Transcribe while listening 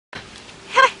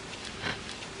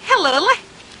Lily.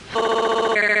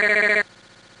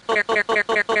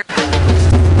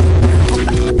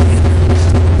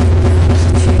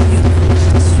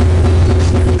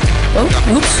 Oh,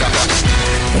 oeps.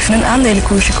 Even een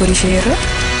aandelenkoersje corrigeren.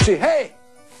 Hey,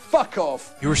 fuck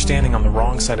off. You are standing on the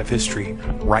wrong side of history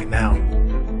right now.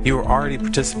 You are already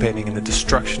participating in the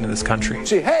destruction of this country.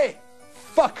 Hey,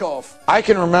 fuck off. I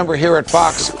can remember here at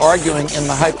Fox arguing in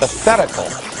the hypothetical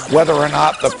whether or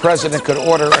not the president could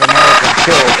order an American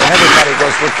killed, and everybody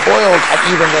was recoiled at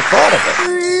even the thought of it.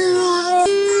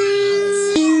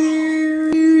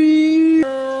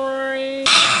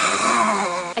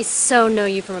 I so know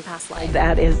you from a past life.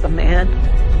 That is the man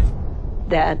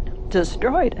that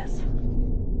destroyed us.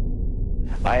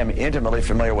 I am intimately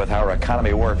familiar with how our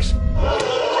economy works.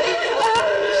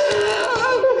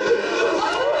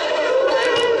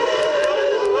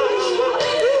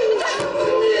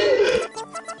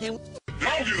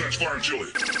 I'll do that, Spartan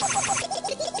Chili.